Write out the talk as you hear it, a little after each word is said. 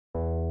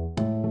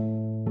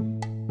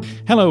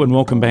Hello and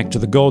welcome back to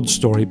the God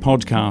Story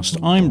podcast.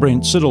 I'm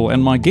Brent Siddle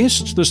and my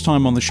guest this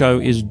time on the show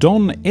is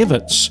Don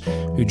Everts,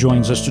 who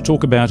joins us to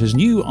talk about his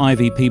new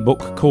IVP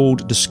book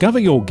called Discover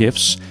Your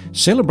Gifts,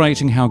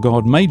 Celebrating How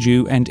God Made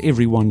You and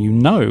Everyone You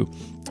Know.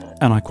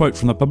 And I quote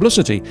from the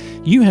publicity,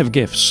 "You have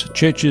gifts.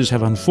 Churches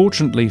have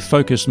unfortunately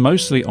focused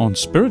mostly on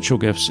spiritual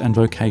gifts and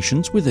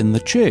vocations within the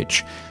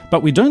church.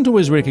 But we don't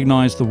always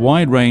recognise the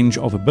wide range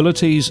of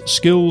abilities,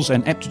 skills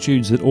and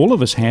aptitudes that all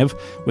of us have,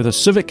 whether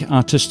civic,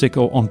 artistic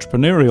or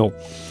entrepreneurial."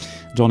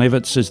 Don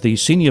Everts is the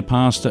senior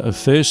pastor of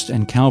First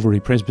and Calvary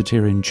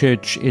Presbyterian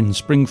Church in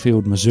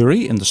Springfield,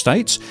 Missouri, in the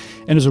States,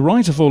 and is a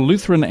writer for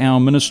Lutheran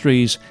Hour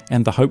Ministries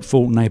and the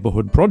Hopeful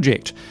Neighborhood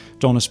Project.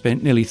 Don has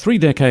spent nearly 3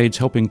 decades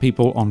helping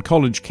people on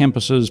college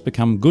campuses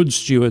become good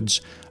stewards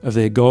of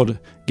their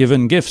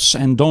God-given gifts.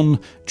 And Don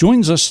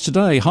joins us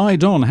today. Hi,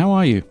 Don. How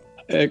are you?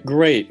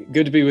 Great.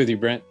 Good to be with you,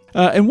 Brent.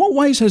 In what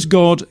ways has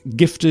God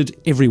gifted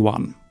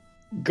everyone?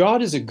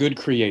 God is a good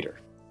creator,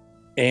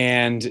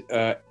 and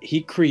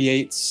he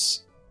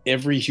creates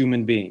every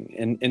human being.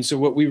 And so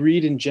what we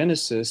read in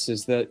Genesis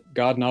is that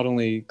God not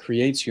only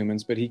creates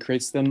humans, but he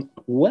creates them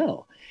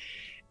well.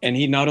 And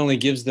he not only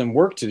gives them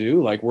work to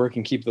do, like work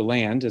and keep the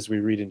land, as we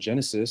read in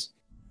Genesis,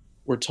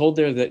 we're told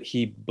there that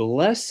he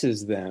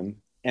blesses them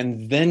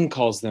and then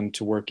calls them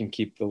to work and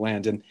keep the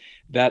land. And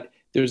that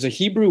there's a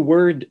Hebrew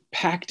word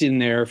packed in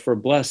there for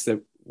bless that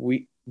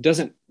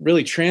doesn't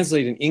really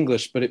translate in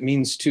English, but it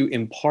means to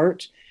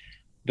impart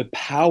the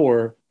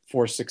power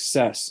for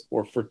success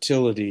or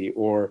fertility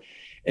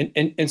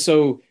and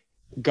so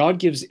God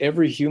gives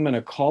every human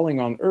a calling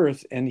on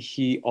earth, and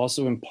he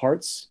also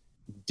imparts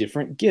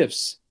different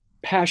gifts,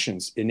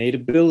 passions, innate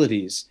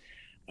abilities.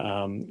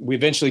 We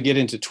eventually get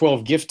into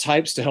 12 gift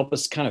types to help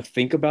us kind of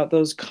think about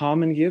those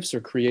common gifts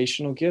or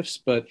creational gifts.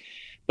 But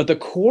the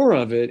core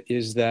of it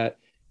is that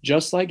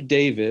just like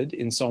David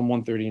in Psalm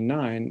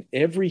 139,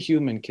 every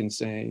human can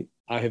say,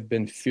 I have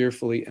been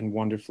fearfully and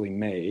wonderfully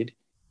made.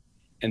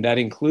 And that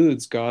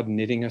includes God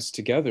knitting us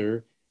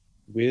together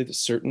with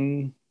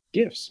certain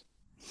gifts.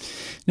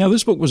 Now,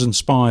 this book was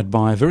inspired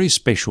by a very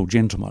special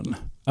gentleman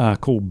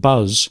called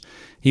Buzz.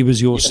 He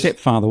was your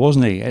stepfather,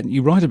 wasn't he? And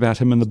you write about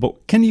him in the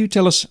book. Can you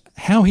tell us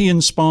how he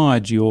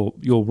inspired your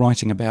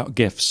writing about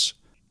gifts?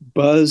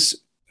 Buzz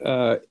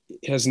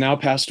has now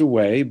passed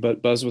away,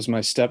 but Buzz was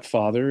my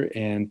stepfather.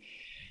 And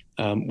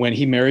when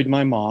he married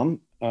my mom,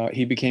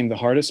 he became the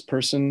hardest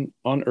person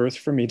on earth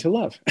for me to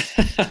love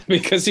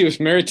because he was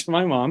married to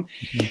my mom,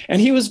 and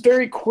he was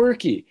very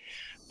quirky.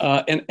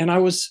 And I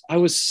was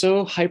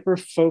so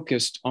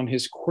hyper-focused on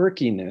his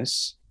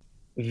quirkiness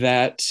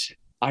that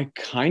I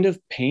kind of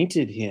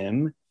painted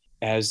him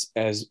as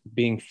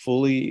being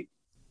fully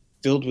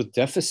filled with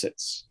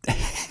deficits.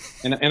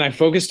 and I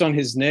focused on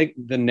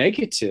the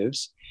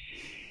negatives.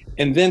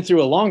 And then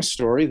through a long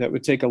story that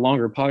would take a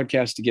longer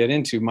podcast to get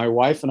into, my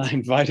wife and I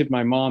invited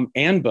my mom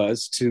and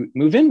Buzz to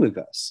move in with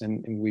us.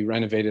 And we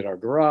renovated our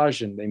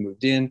garage and they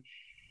moved in.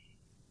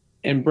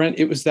 And Brent,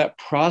 it was that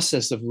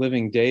process of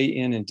living day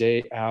in and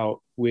day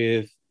out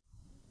with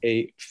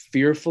a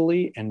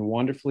fearfully and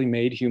wonderfully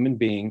made human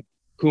being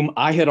whom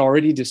I had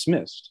already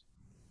dismissed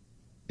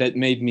that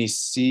made me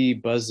see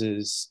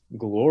Buzz's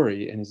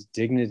glory and his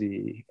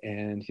dignity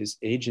and his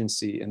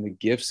agency and the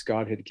gifts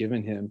God had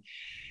given him.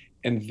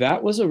 And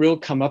that was a real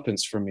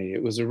comeuppance for me.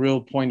 It was a real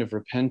point of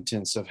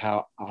repentance of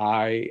how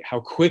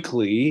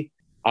quickly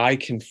I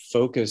can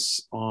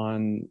focus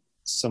on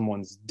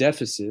someone's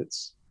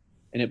deficits,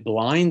 and it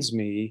blinds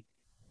me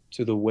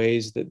to the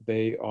ways that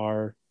they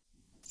are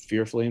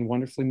fearfully and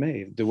wonderfully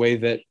made. The way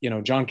that,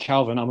 John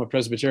Calvin, I'm a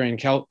Presbyterian,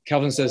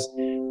 Calvin says,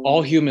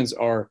 all humans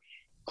are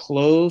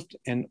clothed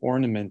and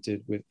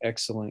ornamented with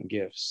excellent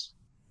gifts.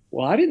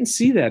 Well, I didn't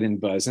see that in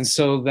Buzz. And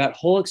so that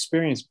whole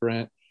experience,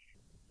 Brent,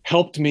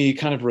 helped me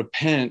kind of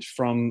repent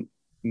from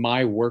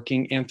my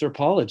working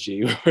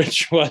anthropology,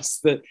 which was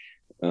that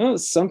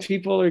some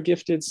people are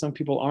gifted, some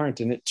people aren't.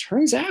 And it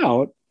turns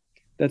out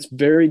that's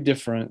very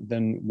different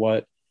than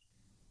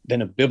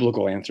a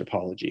biblical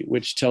anthropology,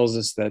 which tells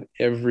us that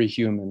every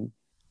human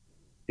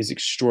is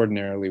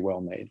extraordinarily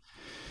well made.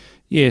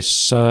 Yes,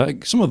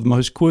 some of the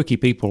most quirky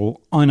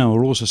people I know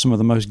are also some of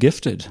the most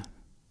gifted.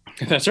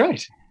 That's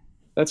right.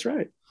 That's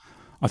right.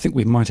 I think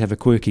we might have a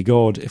quirky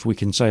God, if we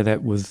can say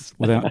that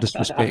without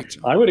disrespect.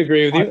 I would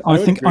agree with you.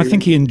 I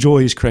think he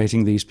enjoys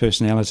creating these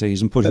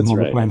personalities and putting them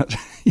on the planet.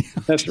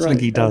 That's right. I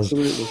think he does.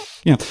 Absolutely.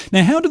 Yeah.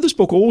 Now, how did this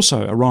book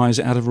also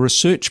arise out of a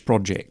research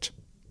project?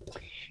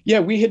 Yeah,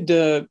 we had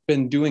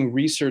been doing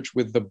research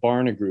with the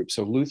Barna Group.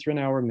 So Lutheran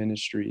Hour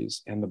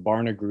Ministries and the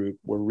Barna Group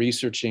were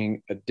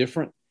researching a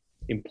different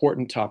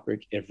important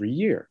topic every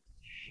year.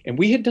 And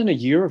we had done a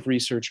year of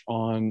research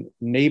on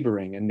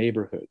neighboring and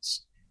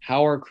neighborhoods.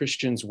 How are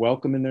Christians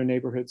welcome in their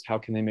neighborhoods? How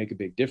can they make a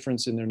big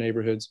difference in their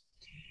neighborhoods?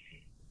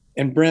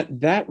 And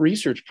Brent, that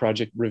research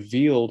project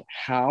revealed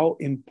how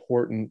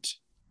important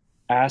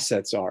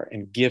assets are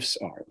and gifts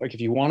are. Like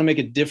if you want to make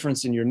a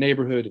difference in your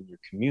neighborhood and your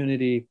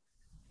community,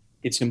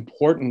 it's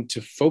important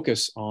to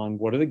focus on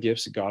what are the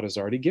gifts that God has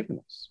already given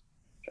us.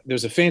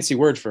 there's a fancy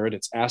word for it.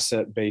 It's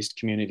asset-based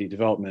community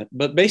development.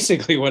 But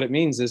basically what it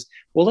means is,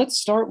 well, let's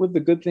start with the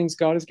good things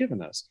God has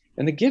given us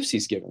and the gifts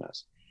he's given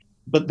us.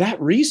 But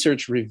that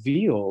research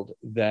revealed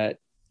that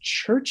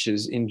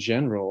churches in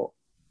general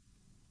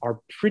are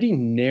pretty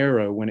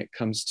narrow when it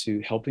comes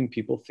to helping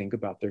people think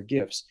about their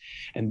gifts.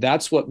 And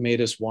that's what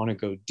made us want to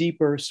go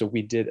deeper. So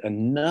we did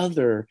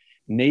another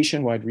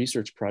nationwide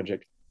research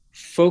project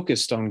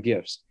focused on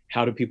gifts.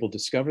 How do people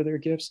discover their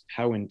gifts?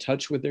 How in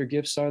touch with their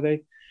gifts are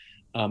they?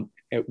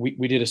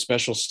 We did a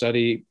special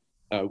study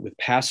with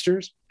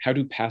pastors. How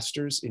do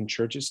pastors in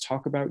churches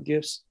talk about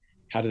gifts?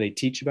 How do they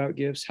teach about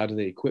gifts? How do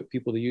they equip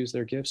people to use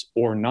their gifts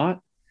or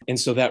not? And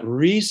so that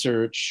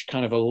research,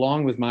 kind of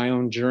along with my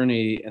own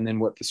journey and then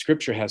what the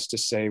scripture has to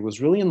say,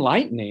 was really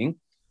enlightening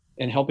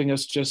and helping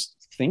us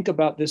just think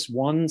about this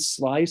one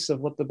slice of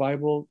what the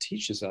Bible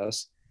teaches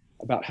us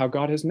about how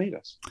God has made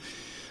us.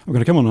 I'm going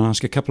to come on and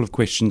ask a couple of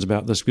questions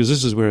about this, because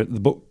this is where the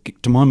book,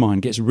 to my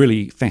mind, gets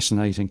really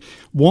fascinating.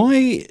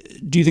 Why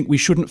do you think we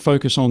shouldn't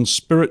focus on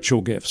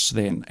spiritual gifts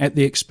then at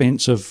the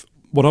expense of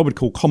what I would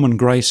call common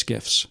grace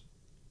gifts?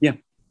 Yeah.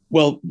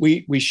 Well,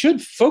 we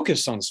should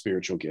focus on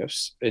spiritual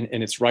gifts, and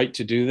it's right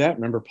to do that.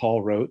 Remember,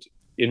 Paul wrote,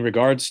 in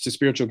regards to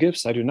spiritual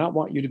gifts, I do not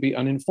want you to be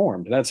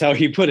uninformed. That's how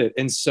he put it.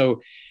 And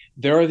so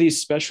there are these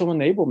special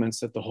enablements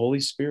that the Holy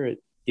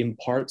Spirit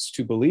imparts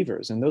to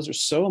believers, and those are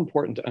so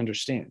important to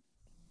understand.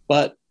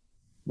 But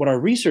what our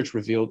research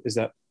revealed is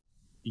that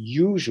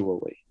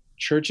usually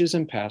churches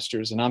and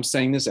pastors, and I'm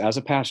saying this as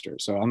a pastor,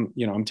 so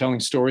I'm telling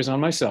stories on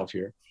myself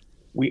here,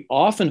 we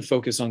often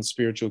focus on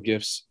spiritual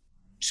gifts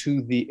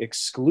to the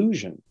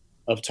exclusion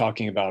of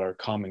talking about our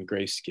common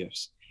grace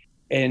gifts.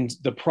 And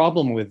the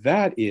problem with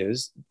that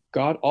is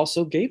God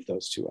also gave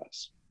those to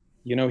us.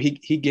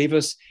 He gave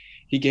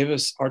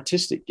us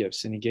artistic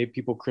gifts, and he gave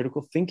people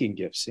critical thinking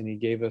gifts, and he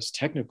gave us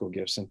technical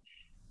gifts. And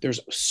there's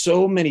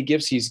so many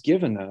gifts he's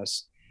given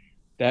us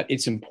that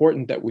it's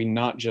important that we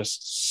not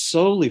just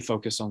solely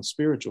focus on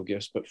spiritual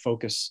gifts, but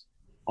focus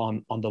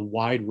on the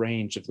wide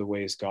range of the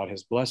ways God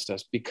has blessed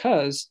us,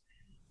 because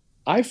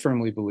I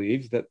firmly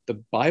believe that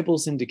the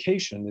Bible's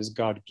indication is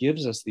God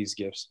gives us these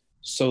gifts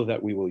so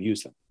that we will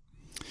use them.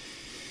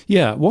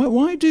 Yeah.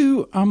 Why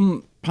do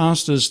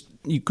pastors,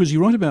 because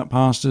you write about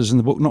pastors in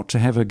the book, not to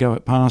have a go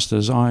at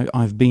pastors.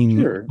 I've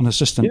been an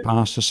assistant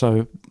pastor,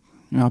 so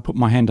I put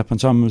my hand up and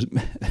some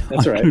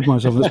That's right. include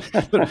myself in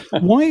this.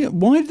 But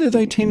why do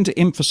they tend to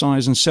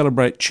emphasize and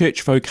celebrate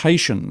church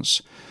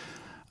vocations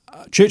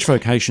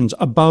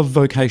above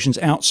vocations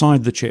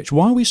outside the church?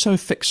 Why are we so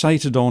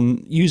fixated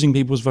on using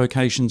people's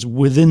vocations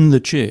within the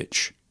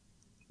church?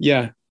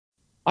 Yeah,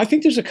 I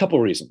think there's a couple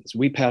reasons.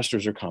 We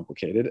pastors are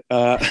complicated.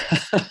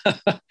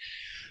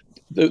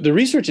 The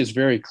research is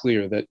very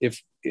clear that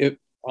if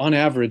on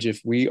average,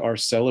 if we are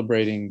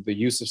celebrating the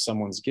use of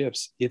someone's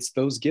gifts, it's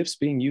those gifts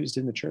being used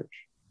in the church.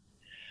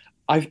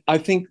 I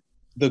think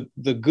the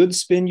good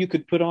spin you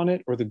could put on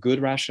it, or the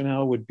good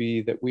rationale, would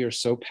be that we are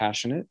so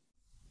passionate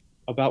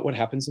about what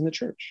happens in the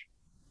church.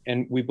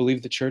 And we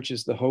believe the church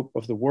is the hope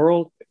of the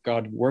world,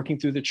 God working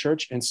through the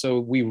church. And so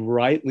we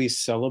rightly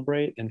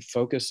celebrate and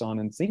focus on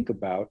and think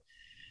about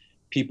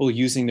people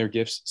using their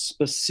gifts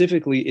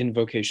specifically in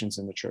vocations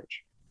in the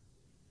church.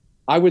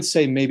 I would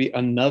say maybe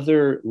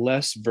another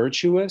less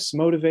virtuous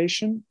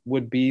motivation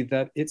would be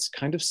that it's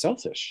kind of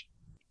selfish.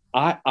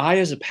 I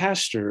as a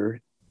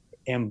pastor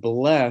am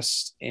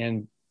blessed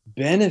and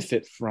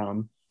benefit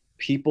from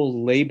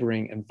people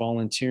laboring and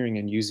volunteering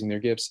and using their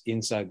gifts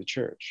inside the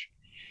church.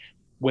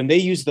 When they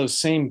use those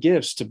same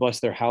gifts to bless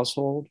their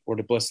household or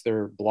to bless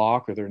their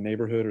block or their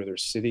neighborhood or their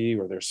city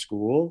or their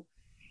school,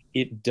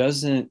 it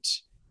doesn't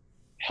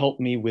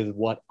help me with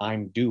what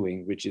I'm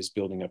doing, which is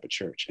building up a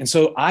church. And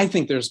so I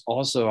think there's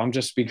also, I'm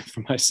just speaking for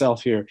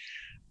myself here,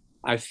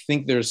 I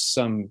think there's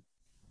some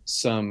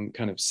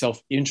kind of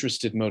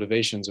self-interested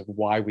motivations of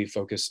why we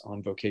focus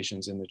on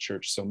vocations in the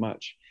church so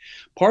much.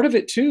 Part of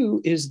it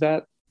too is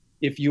that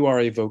if you are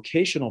a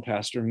vocational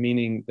pastor,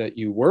 meaning that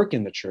you work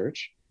in the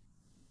church,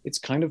 it's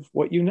kind of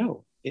what you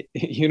know.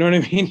 You know what I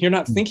mean? You're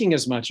not thinking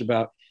as much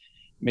about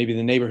maybe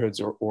the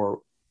neighborhoods or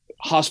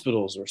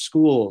hospitals or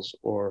schools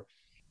or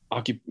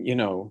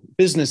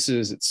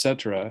businesses,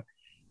 etc.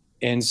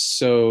 And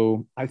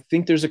so I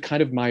think there's a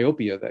kind of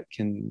myopia that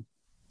can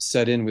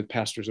set in with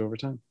pastors over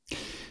time.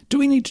 Do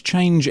we need to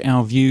change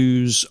our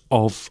views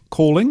of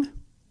calling?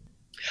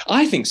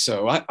 I think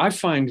so. I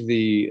find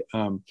the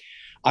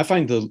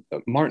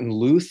Martin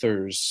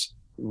Luther's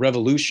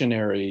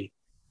revolutionary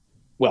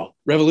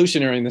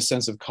in the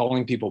sense of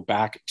calling people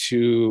back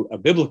to a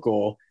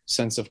biblical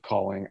sense of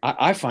calling.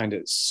 I find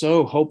it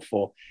so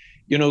hopeful.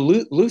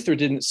 Luther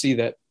didn't see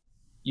that,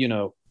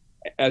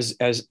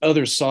 as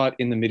others saw it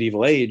in the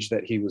medieval age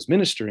that he was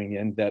ministering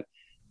in, that,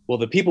 well,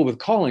 the people with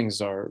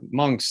callings are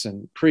monks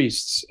and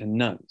priests and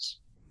nuns.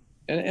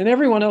 And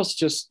everyone else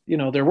just,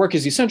 their work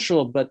is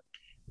essential, but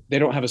they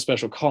don't have a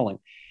special calling.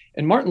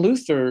 And Martin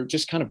Luther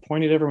just kind of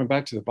pointed everyone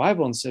back to the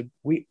Bible and said,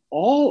 we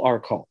all are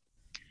called.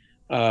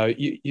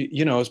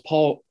 As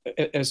Paul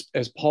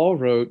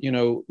wrote,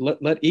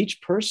 let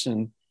each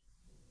person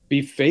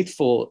be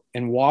faithful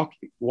and walk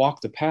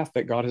the path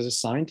that God has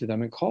assigned to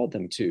them and called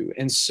them to.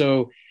 And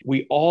so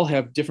we all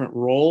have different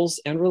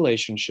roles and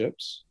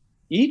relationships,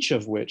 each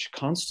of which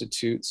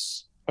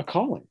constitutes a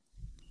calling.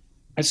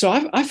 And so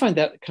I find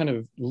that kind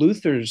of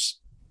Luther's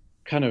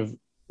kind of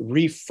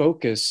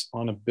refocus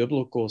on a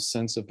biblical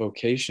sense of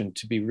vocation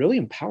to be really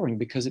empowering,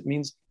 because it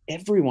means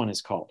everyone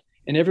is called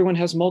and everyone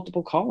has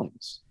multiple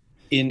callings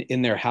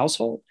in their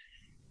household,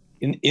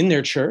 in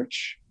their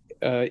church,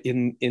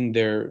 in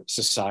their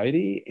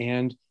society,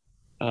 and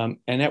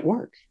at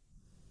work.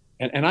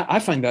 And I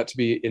find that to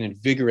be an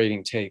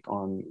invigorating take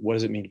on what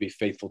does it mean to be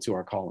faithful to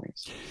our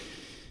callings.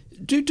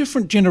 Do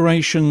different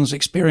generations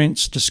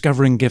experience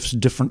discovering gifts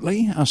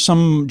differently? Are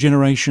some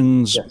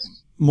generations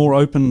more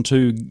open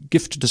to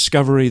gift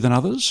discovery than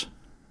others?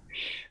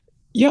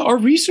 Yeah, our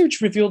research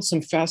revealed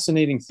some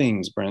fascinating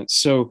things, Brent.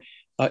 So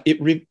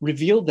it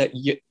revealed that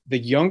the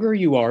younger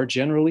you are,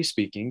 generally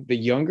speaking, the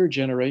younger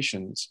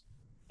generations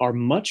are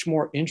much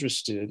more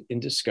interested in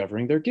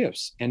discovering their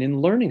gifts and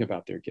in learning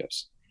about their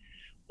gifts.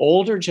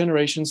 Older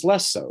generations,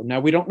 less so.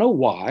 Now, we don't know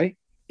why.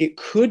 It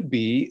could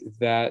be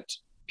that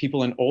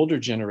people in older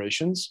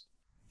generations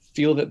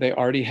feel that they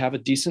already have a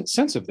decent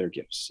sense of their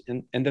gifts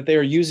and that they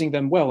are using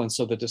them well. And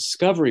so the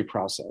discovery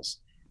process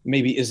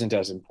maybe isn't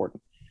as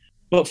important.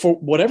 But for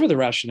whatever the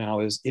rationale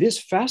is, it is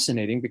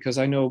fascinating, because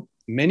I know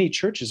many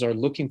churches are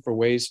looking for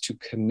ways to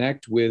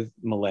connect with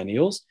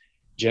millennials,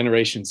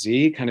 Generation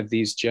Z, kind of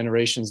these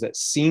generations that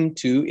seem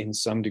to, in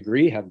some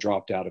degree, have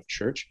dropped out of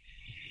church.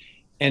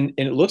 And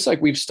it looks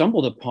like we've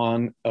stumbled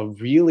upon a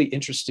really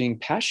interesting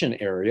passion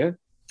area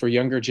for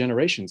younger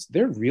generations.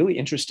 They're really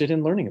interested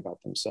in learning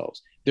about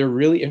themselves. They're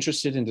really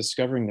interested in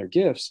discovering their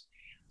gifts.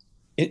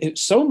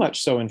 It's so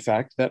much so, in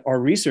fact, that our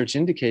research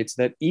indicates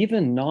that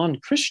even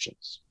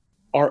non-Christians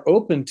are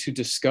open to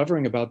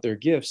discovering about their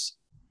gifts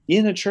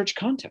in a church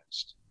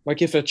context.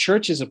 Like if a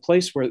church is a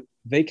place where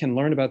they can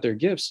learn about their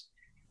gifts,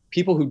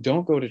 people who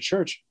don't go to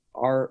church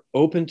are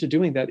open to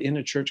doing that in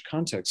a church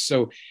context.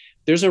 So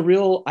there's a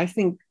real, I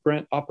think,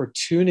 Brent,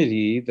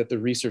 opportunity that the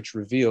research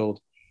revealed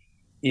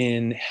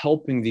in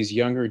helping these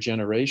younger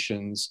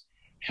generations,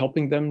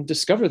 helping them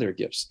discover their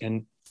gifts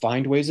and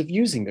find ways of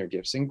using their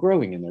gifts and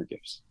growing in their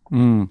gifts.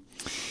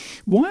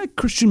 Why are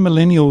Christian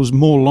millennials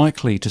more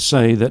likely to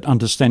say that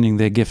understanding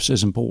their gifts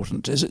is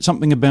important? Is it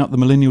something about the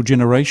millennial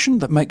generation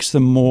that makes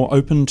them more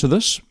open to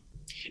this?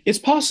 It's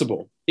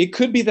possible. It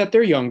could be that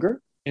they're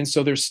younger, and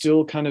so they're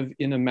still kind of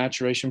in a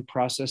maturation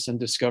process and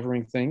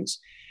discovering things.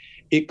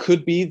 It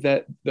could be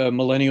that the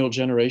millennial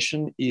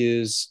generation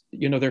is,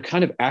 they're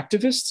kind of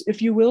activists,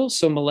 if you will.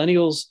 So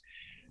millennials,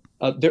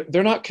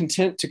 they're not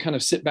content to kind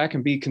of sit back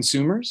and be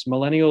consumers.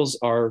 Millennials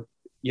are,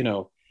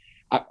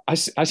 I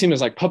see them as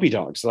like puppy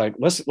dogs. Like,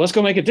 let's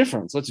go make a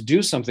difference. Let's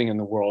do something in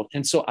the world.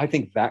 And so I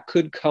think that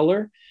could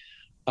color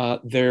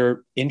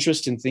their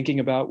interest in thinking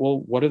about, well,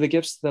 what are the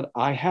gifts that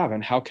I have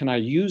and how can I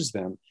use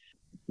them?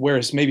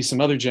 Whereas maybe some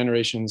other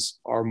generations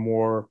are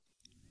more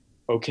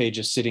okay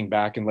just sitting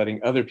back and letting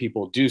other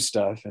people do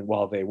stuff and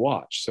while they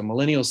watch. So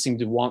millennials seem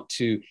to want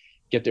to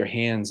get their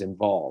hands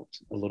involved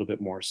a little bit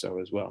more so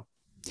as well.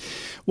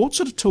 What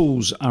sort of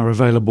tools are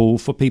available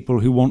for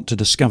people who want to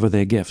discover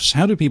their gifts?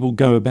 How do people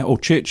go about, or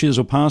churches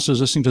or pastors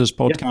listening to this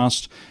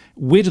podcast,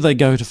 where do they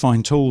go to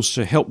find tools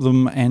to help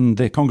them and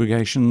their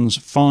congregations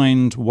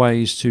find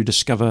ways to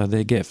discover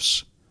their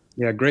gifts?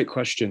 Yeah, great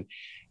question.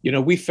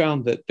 We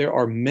found that there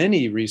are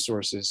many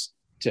resources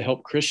to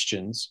help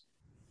Christians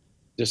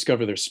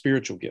discover their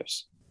spiritual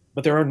gifts,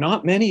 but there are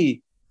not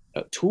many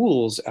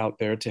tools out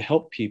there to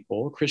help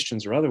people,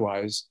 Christians or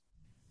otherwise,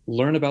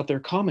 learn about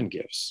their common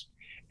gifts.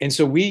 And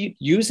so we,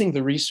 using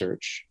the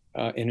research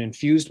and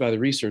infused by the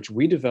research,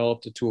 we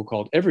developed a tool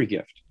called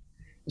EveryGift.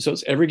 So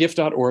it's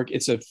everygift.org.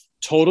 It's a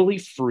totally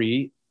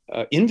free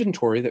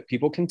inventory that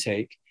people can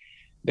take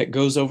that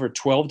goes over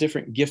 12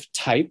 different gift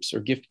types or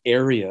gift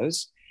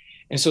areas.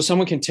 And so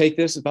someone can take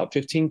this, about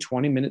 15,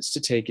 20 minutes to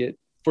take it,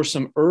 for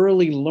some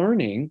early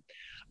learning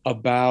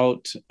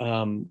about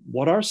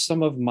what are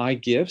some of my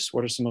gifts,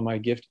 what are some of my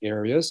gift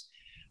areas.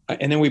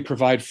 And then we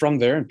provide from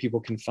there, and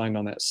people can find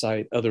on that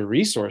site other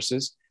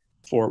resources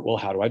for, well,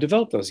 how do I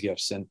develop those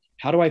gifts? And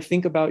how do I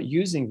think about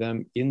using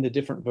them in the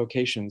different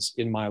vocations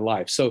in my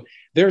life? So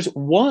there's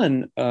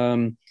one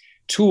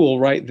tool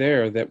right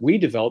there that we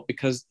developed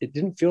because it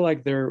didn't feel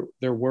like there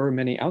were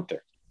many out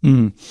there.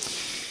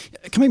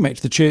 Coming back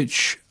to the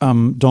church,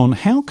 Don,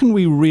 how can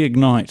we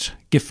reignite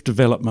gift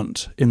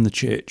development in the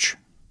church?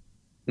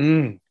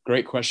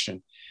 Great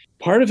question.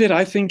 Part of it,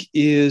 I think,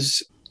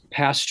 is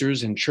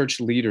pastors and church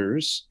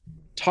leaders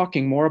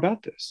talking more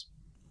about this,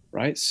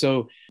 right?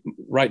 So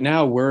right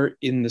now we're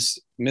in the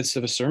midst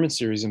of a sermon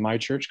series in my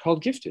church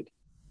called Gifted.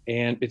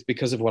 And it's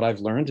because of what I've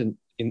learned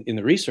in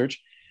the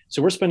research.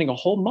 So we're spending a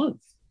whole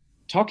month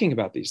talking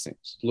about these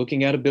things,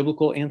 looking at a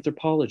biblical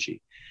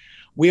anthropology.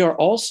 We are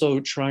also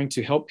trying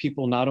to help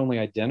people not only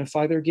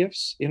identify their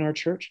gifts in our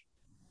church,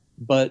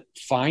 but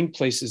find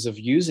places of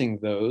using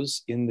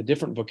those in the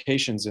different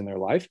vocations in their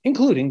life,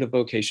 including the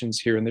vocations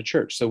here in the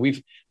church. So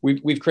we've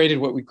created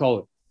what we call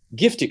a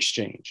gift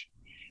exchange.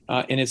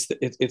 And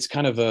it's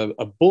kind of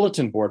a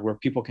bulletin board where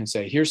people can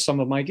say, here's some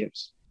of my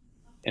gifts.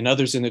 And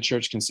others in the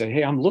church can say,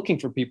 hey, I'm looking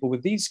for people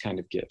with these kind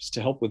of gifts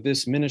to help with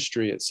this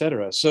ministry, et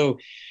cetera. So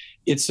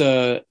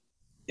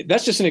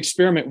that's just an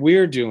experiment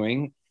we're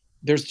doing.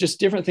 There's just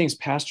different things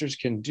pastors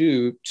can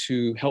do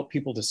to help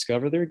people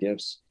discover their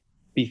gifts,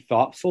 be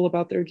thoughtful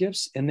about their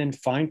gifts, and then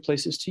find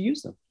places to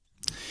use them.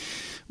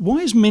 Why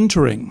is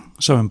mentoring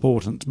so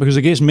important? Because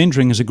I guess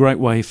mentoring is a great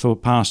way for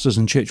pastors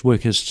and church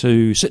workers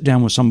to sit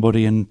down with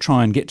somebody and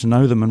try and get to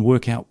know them and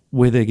work out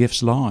where their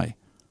gifts lie.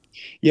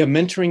 Yeah,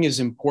 mentoring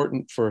is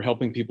important for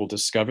helping people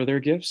discover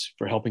their gifts,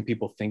 for helping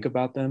people think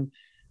about them.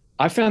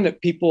 I found that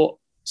people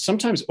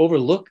sometimes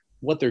overlook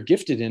what they're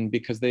gifted in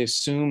because they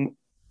assume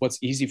what's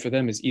easy for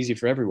them is easy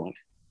for everyone.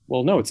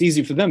 Well, no, it's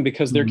easy for them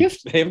because they're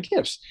gifted. They have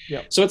gifts.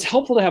 Yep. So it's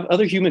helpful to have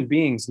other human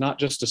beings, not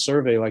just a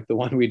survey like the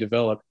one we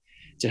developed,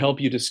 to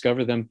help you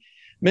discover them.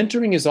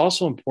 Mentoring is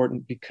also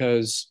important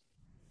because,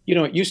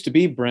 it used to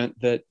be, Brent,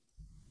 that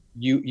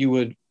you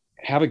would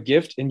have a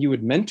gift and you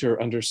would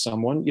mentor under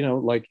someone,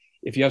 like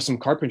if you have some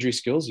carpentry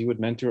skills, you would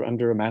mentor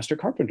under a master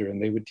carpenter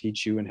and they would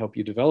teach you and help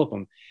you develop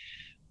them.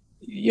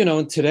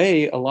 And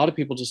today, a lot of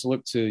people just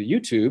look to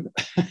YouTube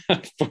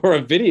for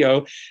a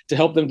video to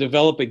help them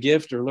develop a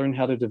gift or learn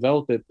how to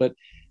develop it. But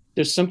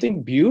there's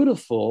something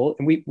beautiful.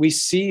 And we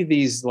see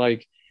these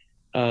like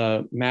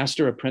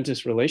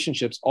master-apprentice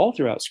relationships all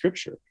throughout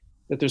Scripture,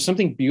 that there's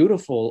something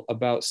beautiful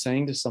about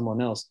saying to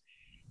someone else,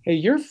 hey,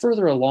 you're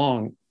further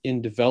along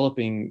in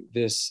developing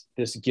this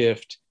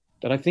gift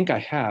that I think I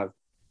have.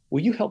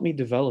 Will you help me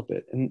develop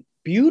it? And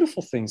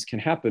beautiful things can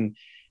happen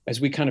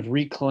as we kind of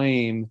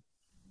reclaim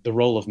the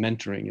role of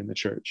mentoring in the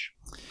church.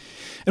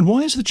 And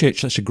why is the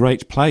church such a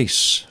great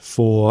place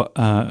for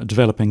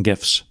developing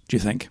gifts, do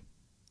you think?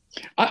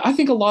 I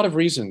think a lot of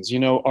reasons.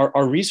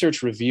 Our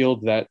research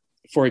revealed that,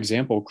 for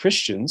example,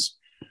 Christians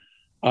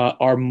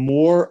are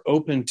more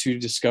open to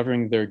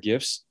discovering their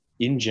gifts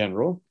in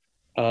general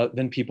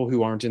than people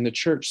who aren't in the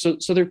church.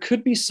 So there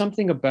could be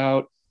something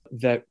about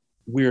that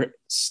we're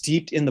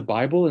steeped in the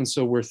Bible, and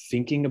so we're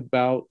thinking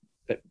about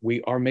that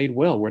we are made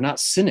well. We're not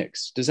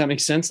cynics. Does that make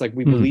sense? Like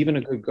we believe in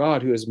a good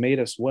God who has made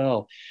us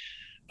well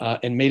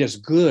and made us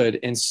good.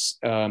 And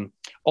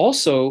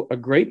also, a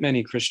great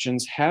many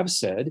Christians have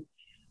said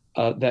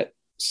that,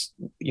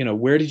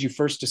 where did you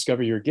first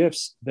discover your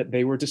gifts? That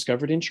they were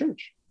discovered in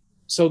church.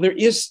 So there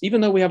is, even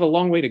though we have a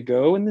long way to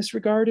go in this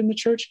regard in the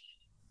church,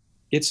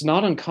 it's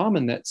not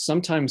uncommon that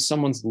sometimes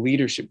someone's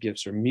leadership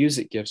gifts or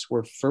music gifts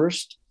were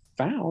first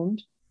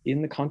found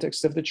in the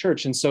context of the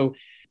church. And so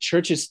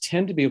churches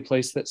tend to be a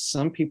place that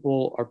some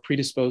people are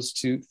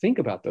predisposed to think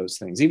about those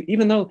things,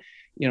 even though,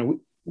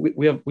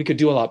 we could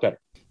do a lot better.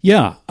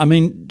 Yeah, I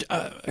mean,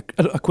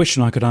 a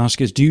question I could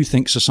ask is, do you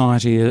think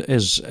society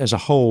as a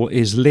whole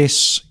is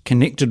less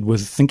connected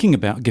with thinking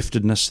about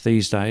giftedness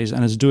these days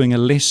and is doing a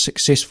less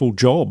successful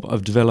job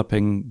of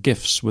developing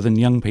gifts within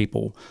young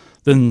people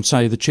than,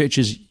 say, the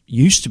churches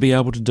used to be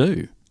able to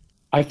do?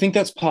 I think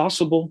that's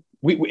possible.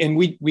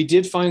 We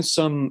did find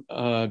some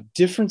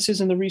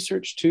differences in the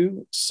research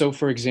too. So,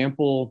 for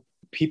example,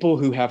 people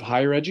who have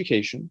higher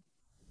education,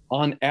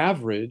 on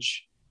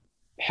average,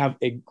 have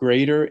a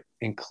greater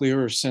and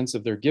clearer sense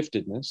of their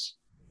giftedness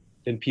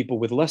than people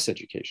with less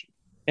education.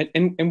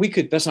 And we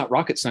could, that's not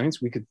rocket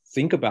science, we could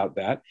think about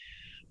that,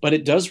 but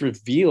it does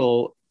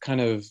reveal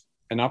kind of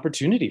an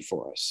opportunity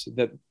for us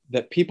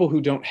that people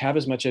who don't have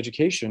as much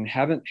education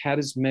haven't had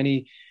as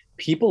many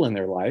people in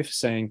their life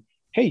saying,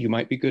 hey, you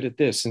might be good at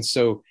this. And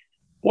so,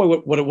 boy,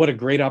 what a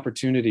great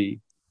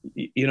opportunity,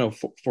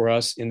 for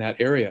us in that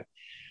area.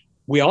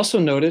 We also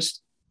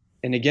noticed,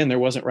 and again, there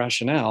wasn't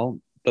rationale,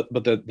 but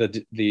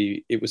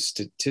it was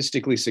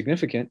statistically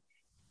significant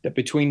that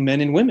between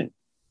men and women,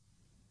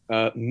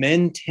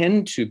 men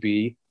tend to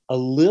be a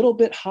little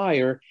bit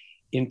higher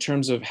in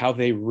terms of how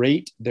they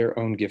rate their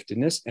own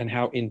giftedness and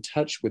how in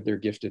touch with their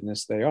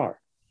giftedness they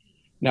are.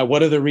 Now,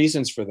 what are the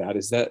reasons for that?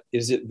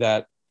 Is it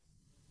that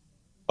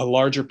a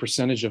larger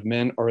percentage of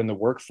men are in the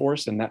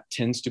workforce, and that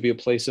tends to be a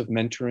place of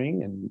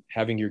mentoring and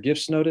having your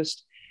gifts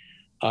noticed?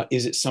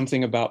 Is it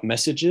something about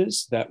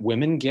messages that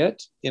women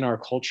get in our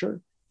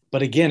culture?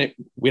 But again,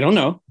 we don't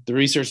know. The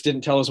research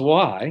didn't tell us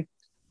why,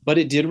 but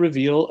it did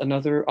reveal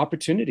another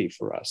opportunity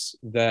for us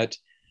that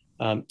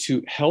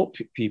to help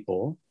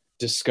people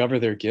discover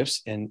their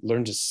gifts and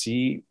learn to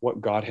see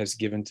what God has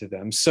given to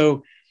them.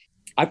 So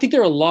I think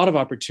there are a lot of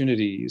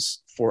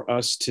opportunities for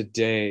us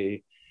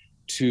today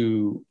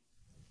to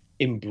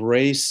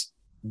embrace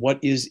what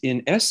is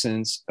in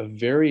essence a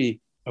very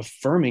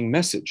affirming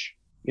message.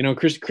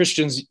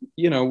 Christians,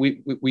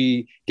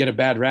 we get a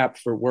bad rap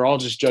for we're all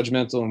just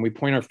judgmental and we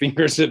point our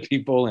fingers at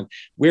people and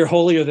we're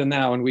holier than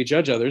thou and we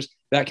judge others.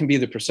 That can be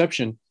the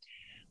perception.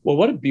 Well,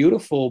 what a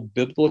beautiful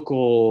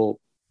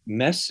biblical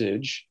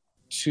message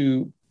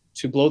to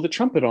blow the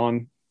trumpet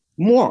on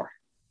more,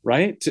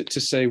 right? To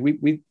say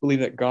we believe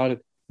that God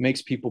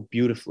makes people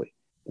beautifully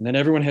and that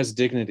everyone has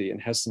dignity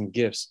and has some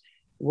gifts.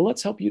 Well,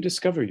 let's help you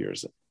discover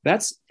yours.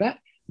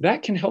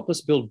 That can help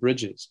us build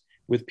bridges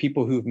with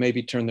people who've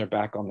maybe turned their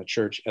back on the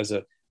church as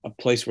a a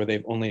place where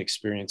they've only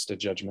experienced a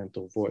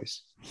judgmental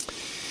voice.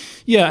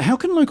 Yeah, how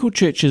can local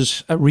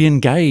churches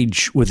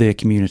re-engage with their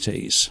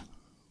communities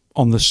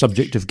on the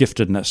subject of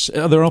giftedness?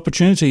 Are there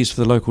opportunities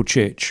for the local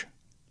church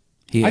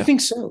here? I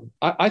think so.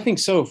 I think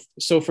so.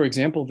 So, for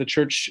example, the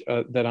church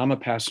that I'm a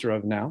pastor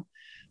of now,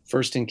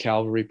 First in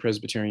Calvary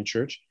Presbyterian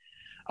Church,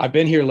 I've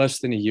been here less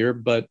than a year,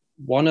 but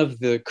one of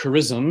the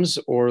charisms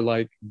or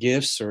like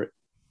gifts or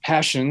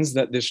passions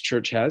that this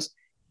church has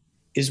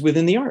is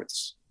within the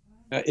arts.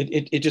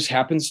 It just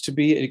happens to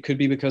be, it could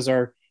be because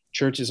our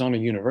church is on a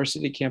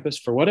university campus.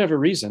 For whatever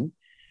reason,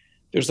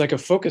 there's like a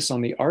focus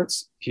on the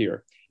arts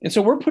here. And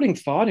so we're putting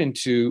thought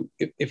into,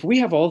 if we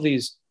have all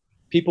these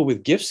people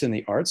with gifts in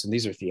the arts, and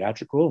these are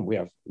theatrical, and we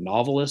have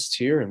novelists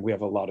here, and we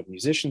have a lot of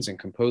musicians and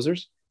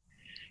composers,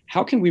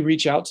 how can we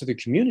reach out to the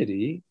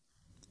community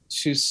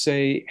to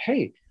say,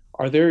 hey,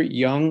 are there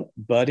young,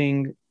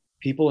 budding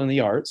people in the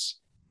arts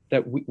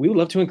that we would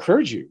love to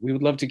encourage you? We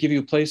would love to give you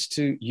a place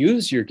to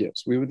use your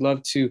gifts. We would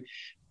love to,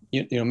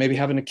 maybe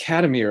have an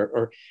academy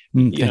or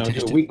do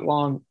a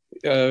week-long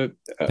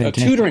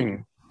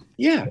tutoring.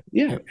 Yeah,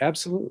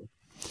 absolutely.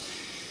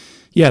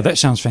 Yeah, that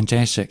sounds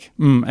fantastic.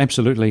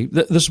 Absolutely.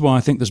 This is why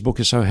I think this book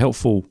is so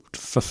helpful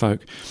for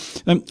folk.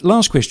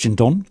 Last question,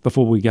 Don,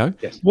 before we go.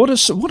 Yes. What are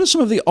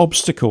some of the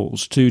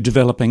obstacles to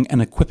developing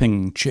an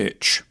equipping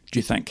church, do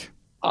you think?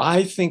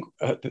 I think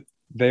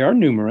they are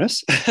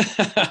numerous.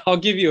 I'll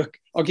give you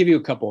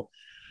a couple.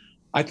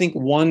 I think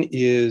one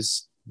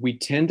is we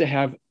tend to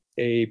have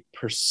a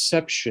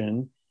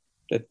perception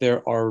that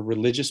there are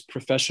religious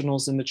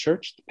professionals in the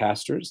church, the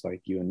pastors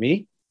like you and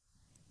me,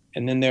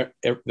 and then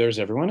there's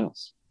everyone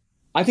else.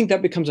 I think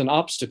that becomes an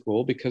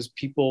obstacle because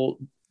people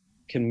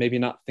can maybe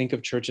not think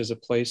of church as a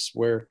place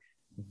where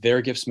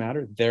their gifts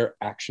matter, their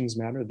actions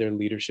matter, their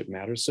leadership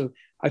matters. So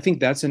I think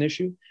that's an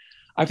issue.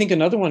 I think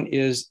another one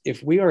is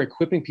if we are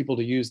equipping people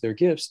to use their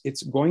gifts,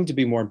 it's going to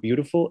be more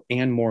beautiful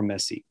and more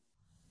messy.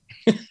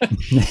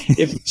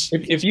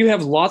 if you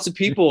have lots of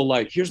people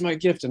like, here's my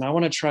gift and I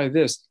want to try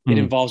this, it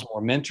involves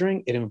more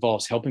mentoring. It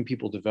involves helping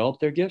people develop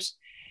their gifts.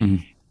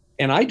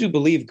 And I do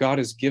believe God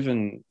has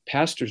given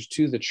pastors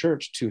to the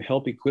church to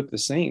help equip the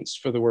saints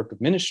for the work of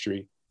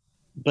ministry,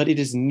 but it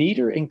is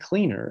neater and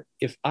cleaner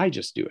if I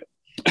just do it.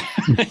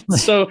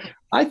 So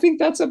I think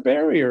that's a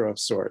barrier of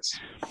sorts.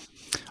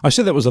 I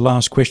said that was the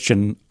last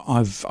question.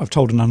 I've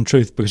told an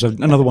untruth because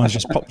another one's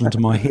just popped into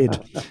my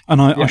head.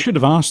 And I should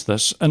have asked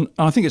this, and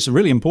I think it's a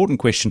really important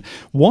question.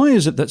 Why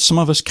is it that some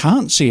of us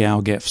can't see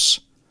our gifts?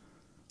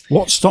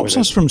 What stops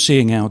us from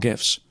seeing our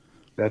gifts?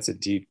 That's a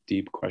deep,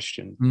 deep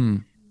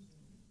question.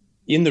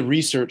 In the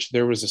research,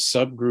 there was a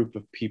subgroup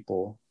of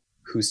people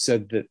who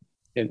said that,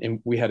 and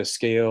we had a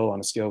scale on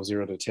a scale of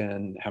 0 to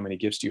 10, how many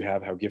gifts do you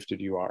have, how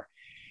gifted you are.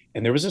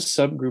 And there was a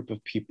subgroup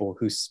of people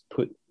who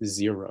put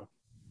 0.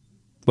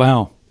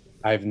 Wow.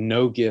 I have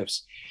no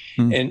gifts.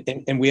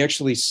 And we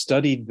actually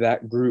studied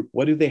that group.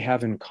 What do they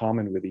have in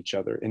common with each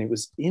other? And it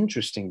was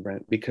interesting,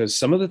 Brent, because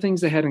some of the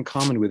things they had in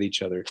common with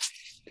each other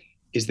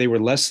is they were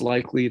less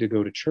likely to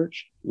go to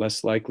church,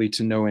 less likely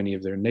to know any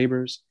of their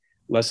neighbors,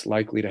 less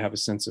likely to have a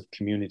sense of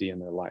community in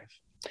their life.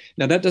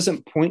 Now, that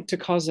doesn't point to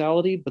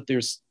causality, but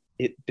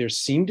there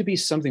seemed to be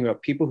something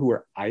about people who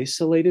are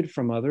isolated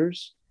from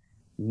others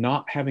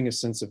not having a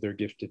sense of their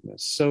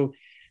giftedness. So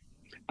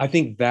I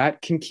think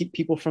that can keep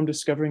people from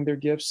discovering their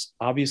gifts.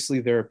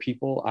 Obviously, there are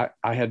people,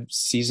 I had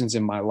seasons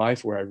in my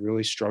life where I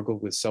really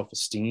struggled with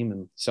self-esteem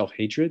and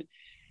self-hatred.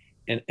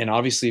 And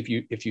obviously,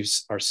 if you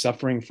are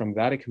suffering from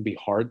that, it can be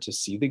hard to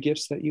see the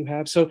gifts that you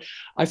have. So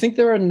I think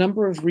there are a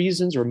number of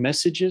reasons or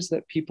messages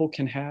that people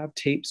can have,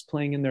 tapes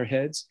playing in their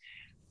heads,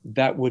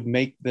 that would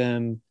make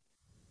them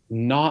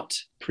not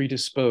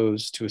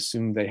predisposed to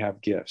assume they have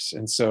gifts.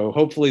 And so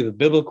hopefully the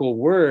biblical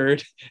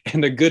word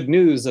and the good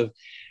news of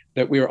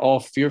that we are all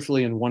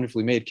fearfully and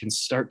wonderfully made can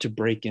start to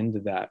break into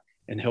that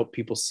and help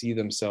people see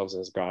themselves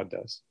as God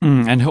does.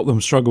 And help them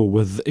struggle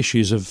with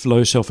issues of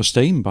low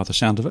self-esteem by the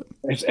sound of it.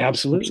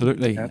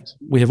 Absolutely.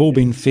 We have all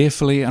been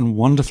fearfully and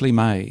wonderfully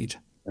made.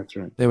 That's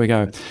right. There we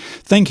go.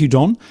 Thank you,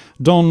 Don.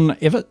 Don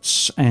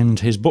Everts and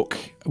his book,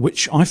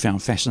 which I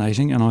found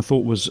fascinating and I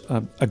thought was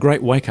a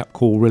great wake-up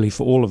call really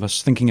for all of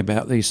us thinking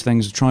about these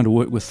things, trying to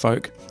work with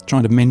folk,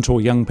 trying to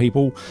mentor young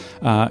people.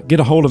 Get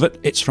a hold of it.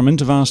 It's from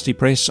InterVarsity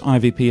Press,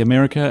 IVP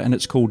America, and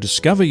it's called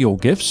Discover Your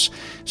Gifts,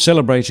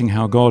 Celebrating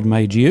How God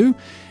Made You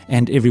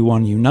and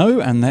Everyone You Know,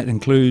 and that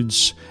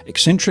includes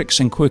eccentrics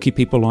and quirky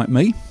people like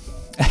me.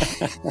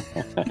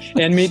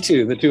 And me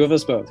too, the two of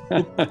us both.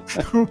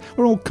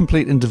 We're all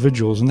complete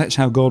individuals, and that's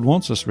how God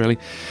wants us, really.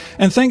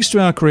 And thanks to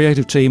our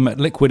creative team at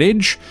Liquid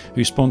Edge,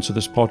 who sponsor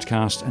this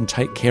podcast and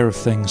take care of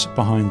things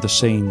behind the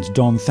scenes.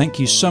 Don, thank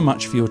you so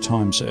much for your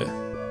time, sir.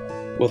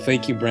 Well,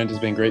 thank you, Brent. It's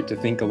been great to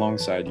think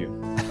alongside you.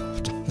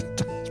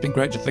 It's been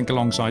great to think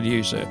alongside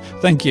you, sir.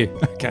 Thank you.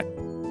 Okay.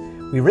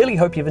 We really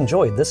hope you've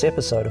enjoyed this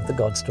episode of the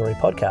God Story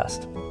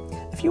podcast.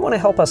 If you want to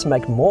help us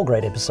make more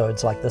great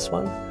episodes like this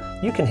one,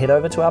 you can head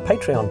over to our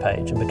Patreon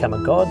page and become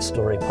a God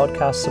Story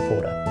podcast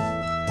supporter.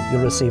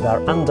 You'll receive our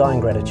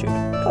undying gratitude,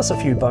 plus a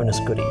few bonus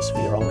goodies for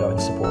your ongoing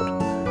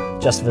support.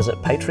 Just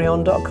visit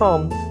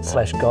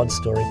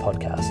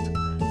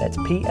patreon.com/GodStoryPodcast. That's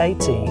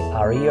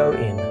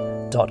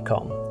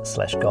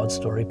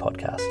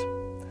patreon.com/GodStoryPodcast.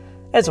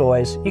 As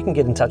always, you can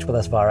get in touch with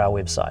us via our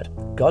website,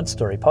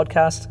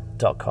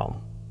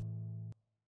 godstorypodcast.com.